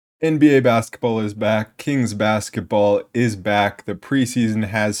NBA basketball is back. Kings basketball is back. The preseason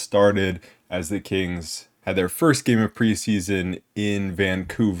has started as the Kings had their first game of preseason in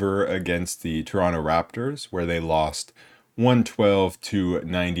Vancouver against the Toronto Raptors, where they lost 112 to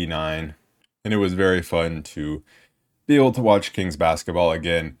 99. And it was very fun to be able to watch Kings basketball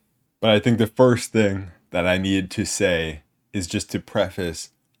again. But I think the first thing that I need to say is just to preface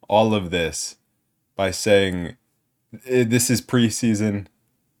all of this by saying this is preseason.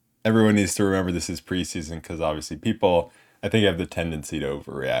 Everyone needs to remember this is preseason because obviously people, I think, have the tendency to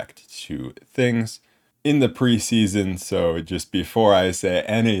overreact to things in the preseason. So just before I say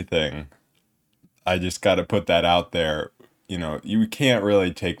anything, I just got to put that out there. You can't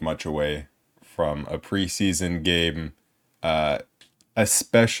really take much away from a preseason game, uh,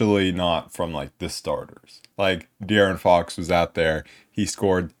 especially not from like the starters. Like De'Aaron Fox was out there. He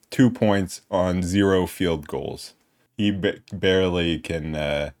scored 2 points on 0 field goals. He barely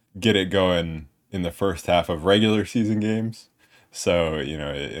can get it going in the first half of regular season games. So, in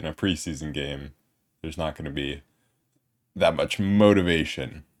a preseason game, there's not going to be that much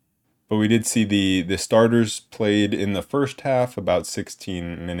motivation. But we did see the starters played in the first half about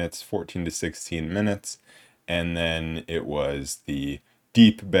 16 minutes, 14 to 16 minutes. And then it was the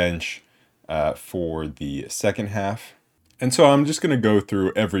deep bench for the second half. And so I'm just going to go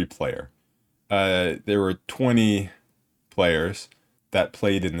through every player. There were 20 players that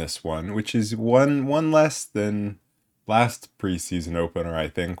played in this one, which is one less than last preseason opener, I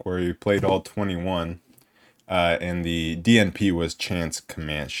think, where he played all 21. And the DNP was Chance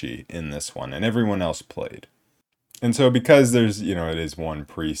Comanche in this one, and everyone else played. And so because it is one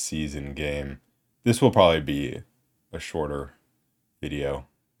preseason game, this will probably be a shorter video,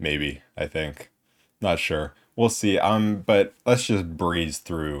 maybe, I think. Not sure. We'll see. But let's just breeze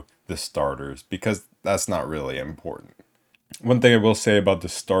through the starters because that's not really important. One thing I will say about the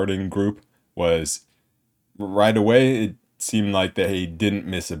starting group was right away it seemed like they didn't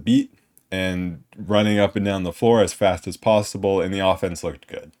miss a beat and running up and down the floor as fast as possible, and the offense looked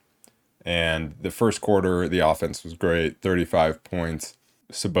good. And the first quarter, the offense was great, 35 points.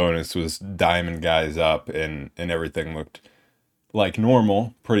 Sabonis was diming guys up, and everything looked like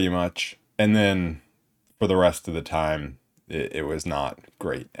normal, pretty much. And then for the rest of the time, it was not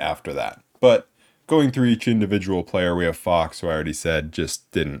great after that. But going through each individual player, we have Fox, who I already said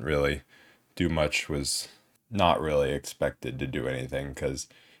just didn't really do much, was not really expected to do anything because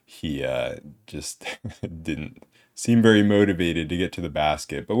he just didn't seem very motivated to get to the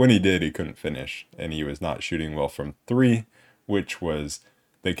basket. But when he did, he couldn't finish, and he was not shooting well from three, which was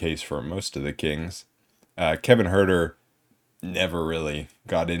the case for most of the Kings. Kevin Huerter never really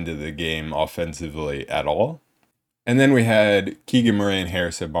got into the game offensively at all. And then we had Keegan Murray and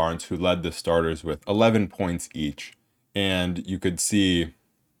Harrison Barnes, who led the starters with 11 points each. And you could see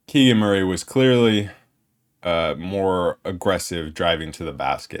Keegan Murray was clearly more aggressive driving to the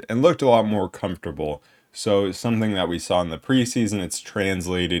basket and looked a lot more comfortable. So something that we saw in the preseason, it's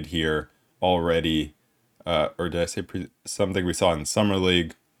translated here already. Or did I say something we saw in Summer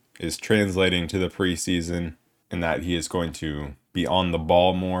League is translating to the preseason, and that he is going to be on the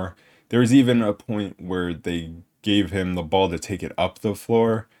ball more. There was even a point where they gave him the ball to take it up the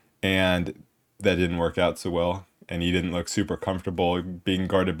floor, and that didn't work out so well. And he didn't look super comfortable being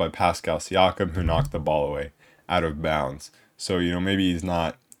guarded by Pascal Siakam, who knocked the ball away out of bounds. So, maybe he's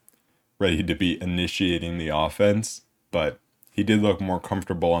not ready to be initiating the offense, but he did look more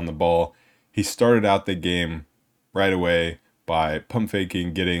comfortable on the ball. He started out the game right away by pump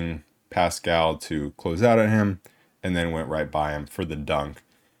faking, getting Pascal to close out at him, and then went right by him for the dunk.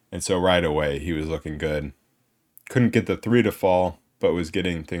 And so right away, he was looking good. Couldn't get the three to fall, but was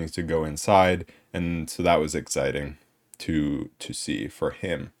getting things to go inside. And so that was exciting to see for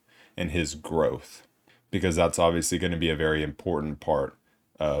him and his growth, because that's obviously going to be a very important part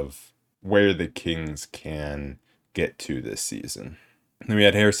of where the Kings can get to this season. And then we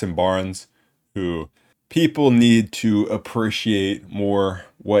had Harrison Barnes, who people need to appreciate more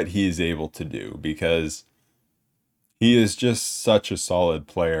what he is able to do, because he is just such a solid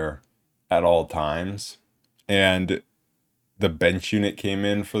player at all times. And the bench unit came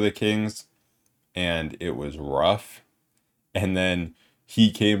in for the Kings, and it was rough. And then he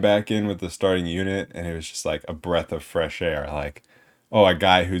came back in with the starting unit, and it was just like a breath of fresh air. Like, oh, a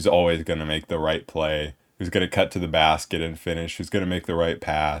guy who's always going to make the right play, who's going to cut to the basket and finish, who's going to make the right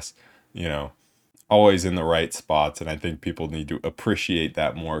pass, always in the right spots. And I think people need to appreciate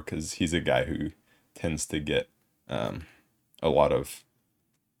that more, because he's a guy who tends to get a lot of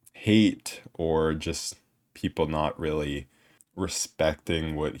hate, or just people not really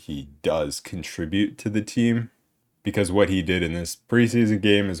respecting what he does contribute to the team. because what he did in this preseason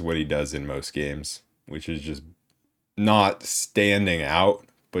game is what he does in most games, which is just not standing out,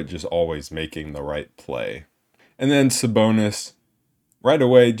 but just always making the right play. And then Sabonis right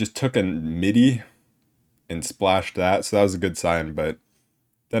away just took a midi and splashed that, so that was a good sign. But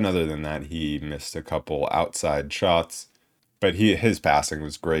then other than that, he missed a couple outside shots, but his passing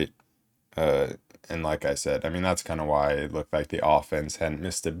was great. And like I said, I mean, that's kind of why it looked like the offense hadn't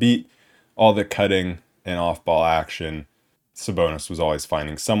missed a beat. All the cutting and off-ball action, Sabonis was always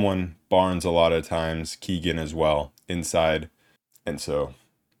finding someone. Barnes a lot of times, Keegan as well, inside. And so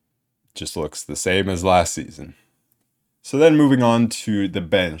just looks the same as last season. So then moving on to the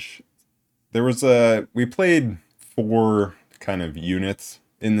bench. We played 4 kind of units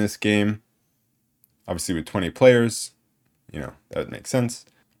in this game. Obviously with 20 players, that would make sense.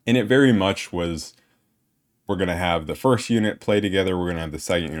 And it very much was, we're going to have the first unit play together, we're going to have the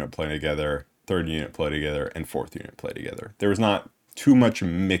second unit play together, third unit play together, and fourth unit play together. There was not too much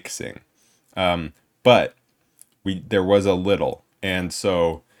mixing, but there was a little. And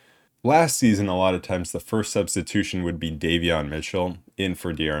so last season, a lot of times the first substitution would be Davion Mitchell in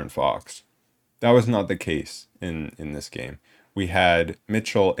for De'Aaron Fox. That was not the case in this game. We had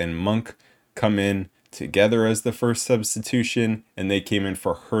Mitchell and Monk come in together as the first substitution, and they came in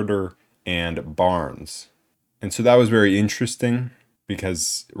for Herter and Barnes. And so that was very interesting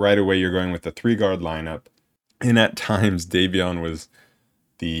because right away you're going with the 3-guard lineup. And at times, Davion was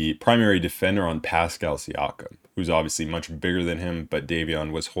the primary defender on Pascal Siakam, who's obviously much bigger than him, but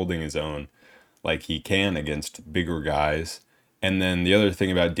Davion was holding his own like he can against bigger guys. And then the other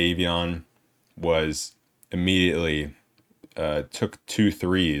thing about Davion was immediately took 2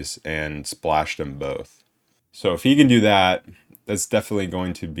 threes and splashed them both. So if he can do that, that's definitely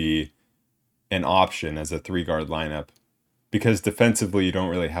going to be an option as a 3-guard lineup, because defensively you don't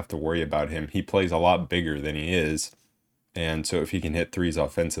really have to worry about him. He plays a lot bigger than he is, and so if he can hit threes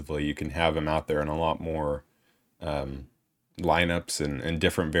offensively, you can have him out there in a lot more lineups and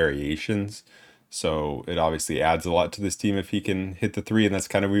different variations. So it obviously adds a lot to this team if he can hit the 3, and that's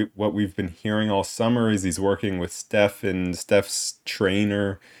kind of what we've been hearing all summer, is he's working with Steph and Steph's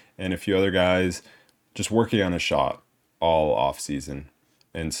trainer and a few other guys, just working on a shot all off season.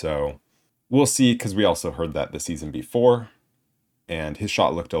 And so we'll see, because we also heard that the season before, and his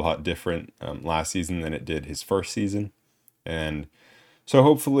shot looked a lot different last season than it did his first season. And so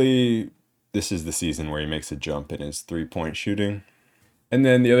hopefully this is the season where he makes a jump in his 3-point shooting. And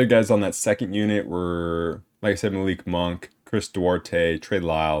then the other guys on that second unit were, like I said, Malik Monk, Chris Duarte, Trey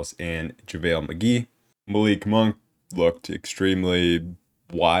Lyles, and JaVale McGee. Malik Monk looked extremely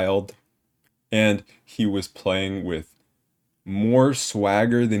wild, and he was playing with more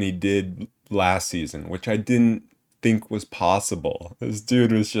swagger than he did last season, which I didn't think was possible. This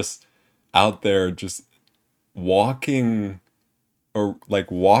dude was just out there just walking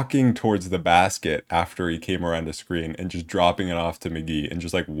towards the basket after he came around a screen and just dropping it off to McGee and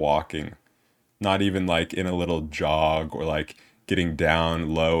just walking, not even in a little jog or getting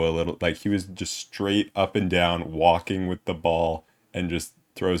down low a little. He was just straight up and down walking with the ball and just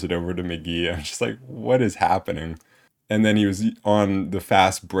throws it over to McGee. I'm just what is happening? And then he was on the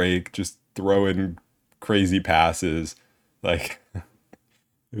fast break, just throwing crazy passes. It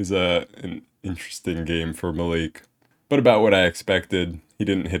was an interesting game for Malik. But about what I expected, he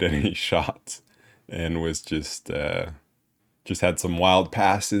didn't hit any shots and was just had some wild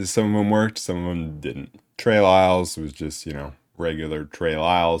passes. Some of them worked, some of them didn't. Trey Lyles was just, regular Trey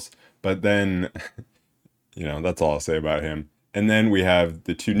Lyles. But then, that's all I'll say about him. And then we have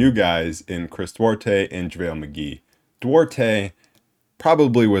the 2 new guys in Chris Duarte and JaVale McGee. Duarte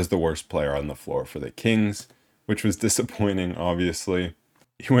probably was the worst player on the floor for the Kings, which was disappointing, obviously.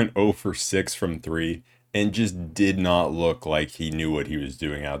 He went 0 for 6 from 3. And just did not look like he knew what he was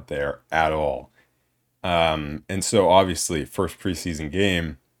doing out there at all. And so obviously, first preseason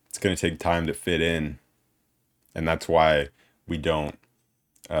game, it's going to take time to fit in. And that's why we don't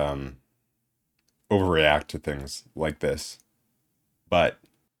overreact to things like this. But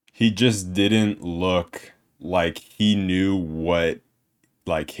he just didn't look like he knew what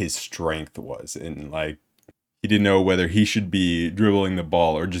his strength was. And he didn't know whether he should be dribbling the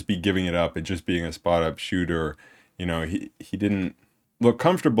ball or just be giving it up and just being a spot-up shooter. He didn't look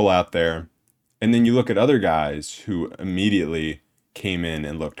comfortable out there. And then you look at other guys who immediately came in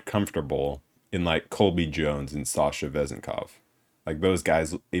and looked comfortable in Colby Jones and Sasha Vezenkov. Those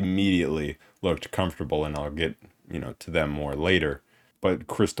guys immediately looked comfortable, and I'll get, to them more later. But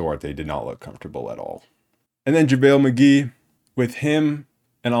Chris Duarte did not look comfortable at all. And then JaVale McGee, with him,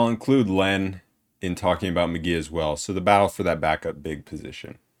 and I'll include Len in talking about McGee as well. So the battle for that backup big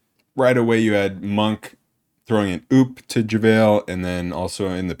position. Right away, you had Monk throwing an oop to JaVale, and then also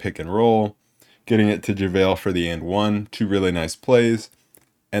in the pick and roll, getting it to JaVale for the and one. Two really nice plays.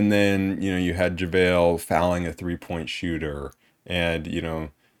 And then, you had JaVale fouling a 3-point shooter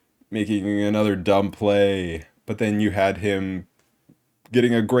and, making another dumb play. But then you had him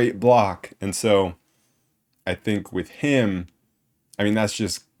getting a great block. And so I think with him, that's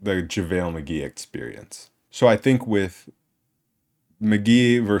just the JaVale McGee experience. So I think with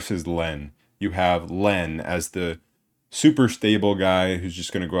McGee versus Len, you have Len as the super stable guy who's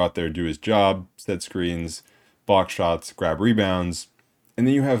just going to go out there, do his job, set screens, block shots, grab rebounds. And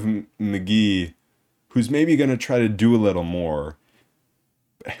then you have McGee, who's maybe going to try to do a little more,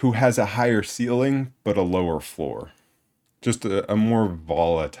 who has a higher ceiling but a lower floor. Just a more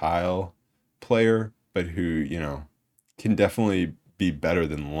volatile player, but who, can definitely be better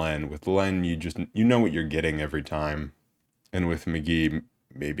than Len. With Len, you know what you're getting every time. And with McGee,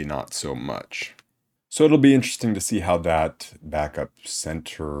 maybe not so much. So it'll be interesting to see how that backup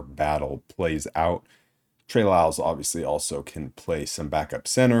center battle plays out. Trey Lyles obviously also can play some backup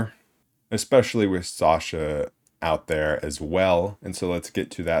center, especially with Sasha out there as well. And so let's get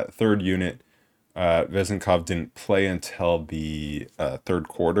to that third unit. Vezenkov didn't play until the third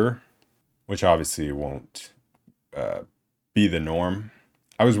quarter, which obviously won't be the norm.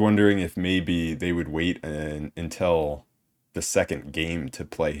 I was wondering if maybe they would wait until the second game to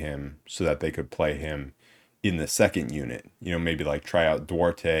play him so that they could play him in the second unit. Maybe like try out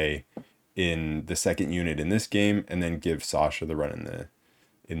Duarte in the second unit in this game and then give Sasha the run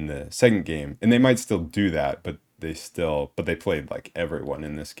in the second game. And they might still do that, but they played like everyone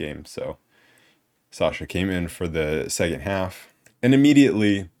in this game. So Sasha came in for the second half and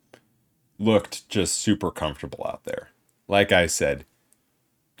immediately looked just super comfortable out there. Like I said,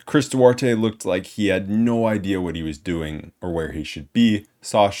 Chris Duarte looked like he had no idea what he was doing or where he should be.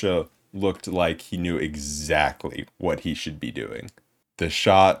 Sasha looked like he knew exactly what he should be doing. The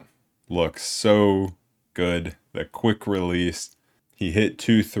shot looks so good. The quick release. He hit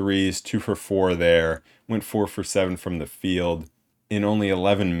 2 threes, 2 for 4 there. Went 4 for 7 from the field. In only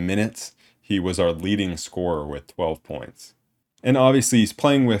 11 minutes, he was our leading scorer with 12 points. And obviously he's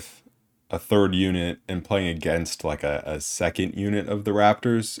playing with a third unit and playing against like a second unit of the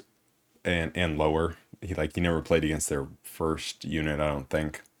Raptors and lower. He never played against their first unit, I don't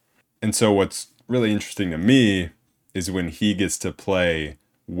think. And so what's really interesting to me is when he gets to play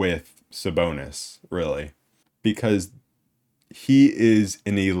with Sabonis, really, because he is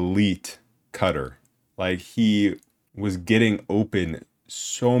an elite cutter. Like, he was getting open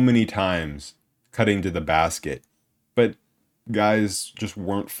so many times cutting to the basket, but guys just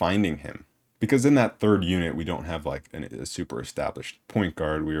weren't finding him. Because in that third unit, we don't have like a super established point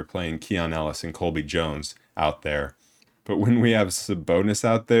guard. We were playing Keon Ellis and Colby Jones out there. But when we have Sabonis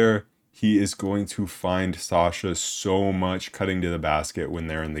out there, he is going to find Sasha so much cutting to the basket when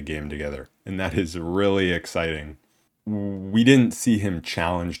they're in the game together. And that is really exciting. We didn't see him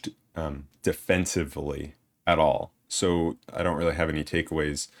challenged defensively at all. So I don't really have any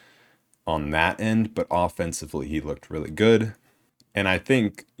takeaways on that end. But offensively, he looked really good. And I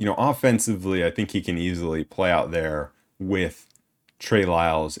think, offensively, I think he can easily play out there with Trey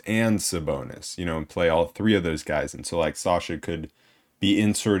Lyles and Sabonis, and play all three of those guys. And so like Sasha could be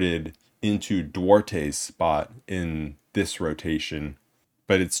inserted into Duarte's spot in this rotation.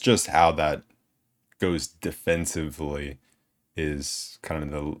 But it's just how that goes defensively is kind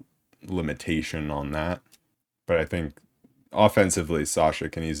of the limitation on that. But I think offensively, Sasha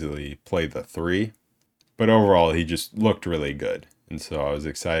can easily play the three. But overall, he just looked really good. And so I was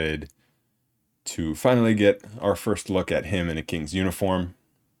excited to finally get our first look at him in a Kings uniform.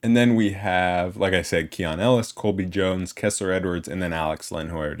 And then we have, like I said, Keon Ellis, Colby Jones, Kessler Edwards, and then Alex Len,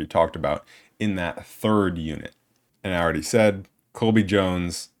 who I already talked about, in that third unit. And I already said, Colby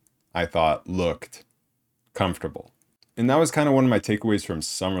Jones, I thought, looked comfortable. And that was kind of one of my takeaways from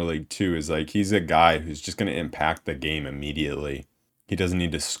Summer League too, is like he's a guy who's just going to impact the game immediately. He doesn't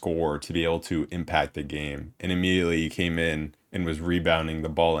need to score to be able to impact the game. And immediately he came in and was rebounding the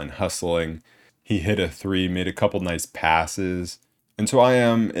ball and hustling. He hit a 3, made a couple nice passes. And so I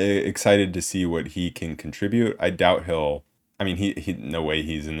am excited to see what he can contribute. I doubt he no way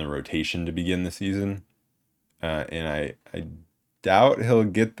he's in the rotation to begin the season. And I doubt he'll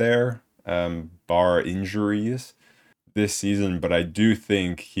get there, bar injuries this season. But I do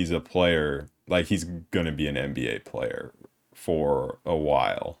think he's a player, like he's going to be an NBA player for a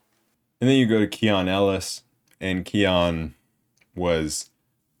while. And then you go to Keon Ellis, and Keon was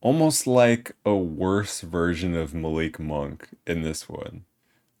almost like a worse version of Malik Monk in this one.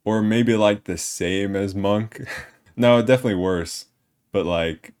 Or maybe like the same as Monk. No, definitely worse. But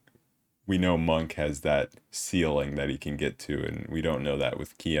like we know Monk has that ceiling that he can get to, and we don't know that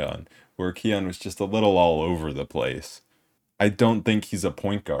with Keon, where Keon was just a little all over the place. I don't think he's a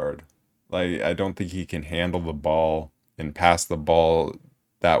point guard. Like, I don't think he can handle the ball and pass the ball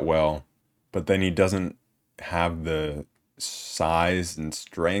that well. But then he doesn't have the size and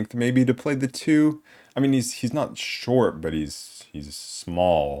strength maybe to play the two. I mean, he's not short, but he's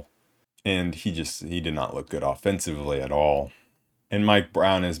small, and he did not look good offensively at all. And Mike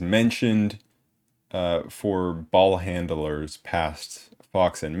Brown is mentioned for ball handlers past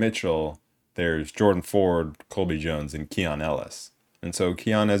Fox and Mitchell. There's Jordan Ford, Colby Jones, and Keon Ellis. And so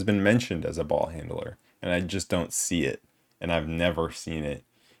Keon has been mentioned as a ball handler, and I just don't see it. And I've never seen it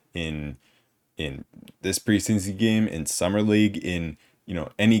in this preseason game, in summer league, in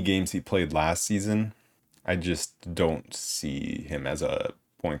any games he played last season. I just don't see him as a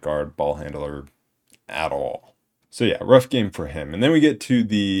point guard ball handler at all. So yeah, rough game for him. And then we get to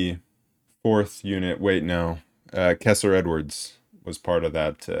the fourth unit. Wait, no. Kessler Edwards was part of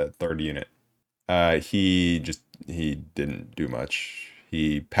that third unit. He didn't do much.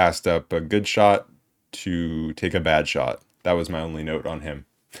 He passed up a good shot to take a bad shot. That was my only note on him.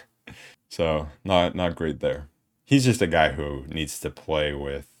 So not great there. He's just a guy who needs to play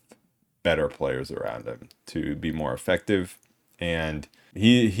with better players around him to be more effective. And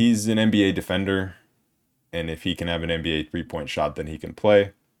he's an NBA defender. And if he can have an NBA three-point shot, then he can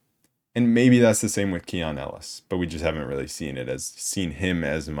play. And maybe that's the same with Keon Ellis, but we just haven't really seen him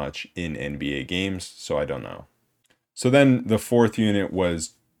as much in NBA games, so I don't know. So then the fourth unit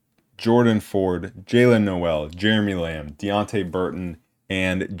was Jordan Ford, Jalen Noel, Jeremy Lamb, Deonte Burton,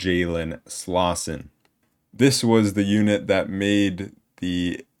 and Jalen Slauson. This was the unit that made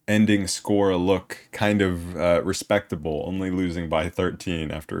the ending score look kind of respectable, only losing by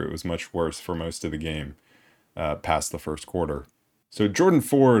 13 after it was much worse for most of the game past the first quarter. So Jordan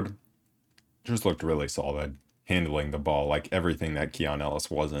Ford just looked really solid, handling the ball, like everything that Keon Ellis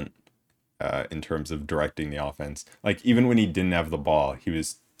wasn't in terms of directing the offense. Like, even when he didn't have the ball, he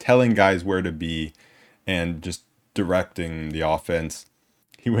was telling guys where to be and just directing the offense.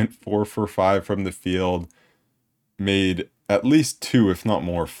 He went 4 for 5 from the field, made at least 2, if not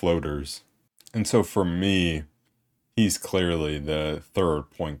more, floaters. And so for me, he's clearly the third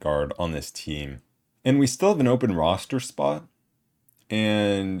point guard on this team. And we still have an open roster spot.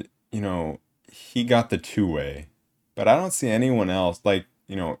 And, he got the two-way. But I don't see anyone else. Like,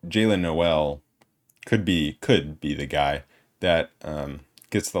 Jalen Noel could be the guy that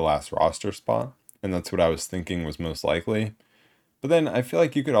gets the last roster spot. And that's what I was thinking was most likely. But then I feel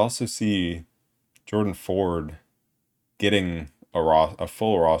like you could also see Jordan Ford getting a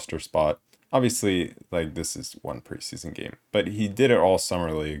full roster spot. Obviously, like, this is one preseason game, but he did it all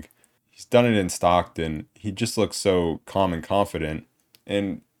summer league. He's done it in Stockton. He just looks so calm and confident.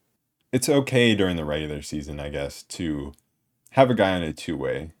 And it's okay during the regular season, I guess, to have a guy on a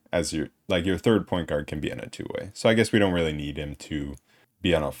two-way as your third point guard can be on a two-way. So I guess we don't really need him to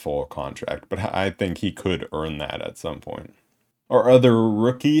be on a full contract, but I think he could earn that at some point. Our other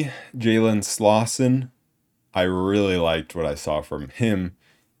rookie, Jalen Slauson, I really liked what I saw from him.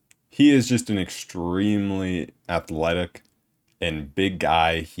 He is just an extremely athletic and big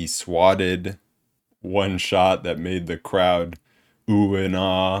guy. He swatted one shot that made the crowd ooh and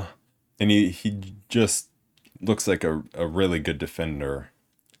ah. And he just looks like a really good defender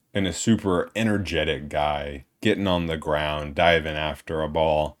and a super energetic guy, getting on the ground, diving after a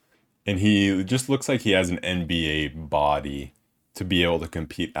ball. And he just looks like he has an NBA body to be able to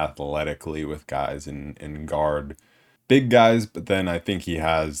compete athletically with guys and guard big guys. But then I think he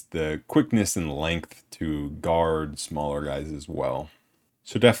has the quickness and length to guard smaller guys as well.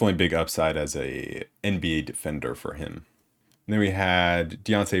 So definitely big upside as a NBA defender for him. And then we had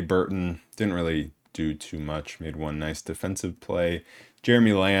Deonte Burton. Didn't really do too much. Made one nice defensive play.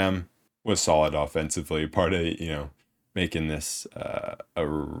 Jeremy Lamb was solid offensively. Part of, making this a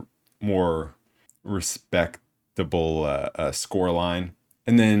more respectable score line.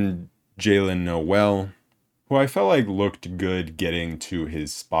 And then Jalen Noel, who I felt like looked good getting to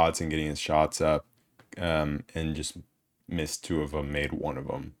his spots and getting his shots up, and just missed 2 of them, made 1 of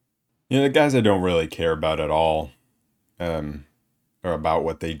them. The guys I don't really care about at all, or about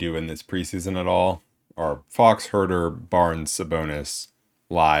what they do in this preseason at all, are Fox, Herter, Barnes, Sabonis,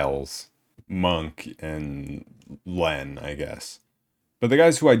 Lyles, Monk, and Len, I guess. But the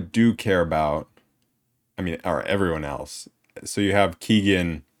guys who I do care about, are everyone else. So you have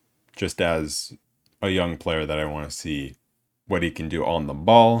Keegan just as a young player that I want to see what he can do on the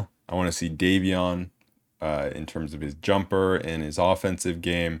ball. I want to see Davion in terms of his jumper and his offensive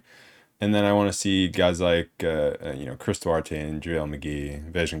game. And then I want to see guys like, Chris Duarte and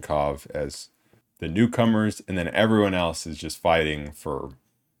McGee, Vezenkov as the newcomers, and then everyone else is just fighting for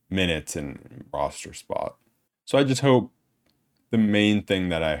minutes and roster spot. So I just hope the main thing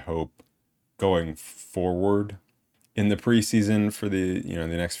that I hope going forward in the preseason for the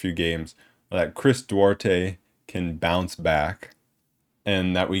next few games, that Chris Duarte can bounce back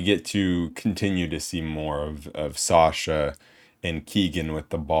and that we get to continue to see more of Sasha and Keegan with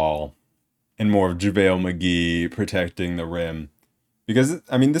the ball and more of JaVale McGee protecting the rim. Because,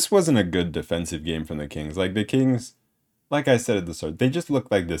 I mean, this wasn't a good defensive game from the Kings. Like, the Kings, like I said at the start, they just look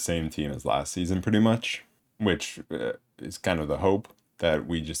like the same team as last season pretty much, which is kind of the hope that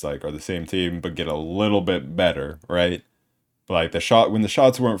we just like are the same team but get a little bit better, right? Like when the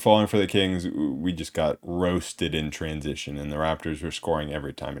shots weren't falling for the Kings, we just got roasted in transition, and the Raptors were scoring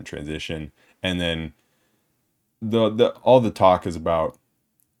every time in transition. And then the all the talk is about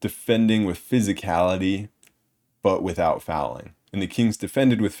defending with physicality, but without fouling. And the Kings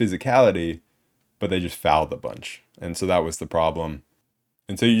defended with physicality, but they just fouled a bunch, and so that was the problem.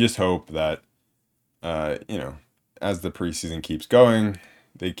 And so you just hope that, as the preseason keeps going,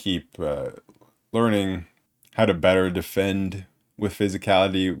 they keep learning how to better defend with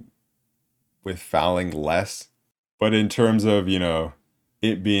physicality, with fouling less. But in terms of,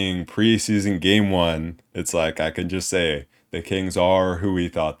 it being preseason game one, it's like I can just say the Kings are who we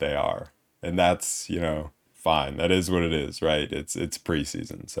thought they are. And that's, fine. That is what it is, right? It's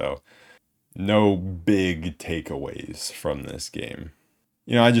preseason. So no big takeaways from this game.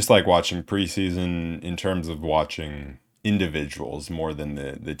 I just like watching preseason in terms of watching individuals more than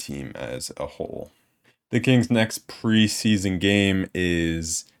the team as a whole. The Kings' next preseason game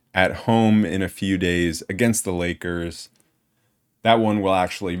is at home in a few days against the Lakers. That one will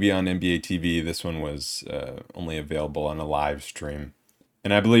actually be on NBA TV. This one was only available on a live stream.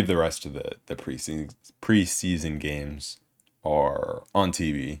 And I believe the rest of the preseason games are on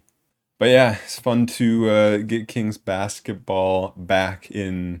TV. But yeah, it's fun to get Kings basketball back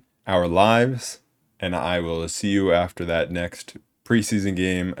in our lives. And I will see you after that next preseason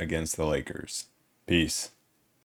game against the Lakers. Peace.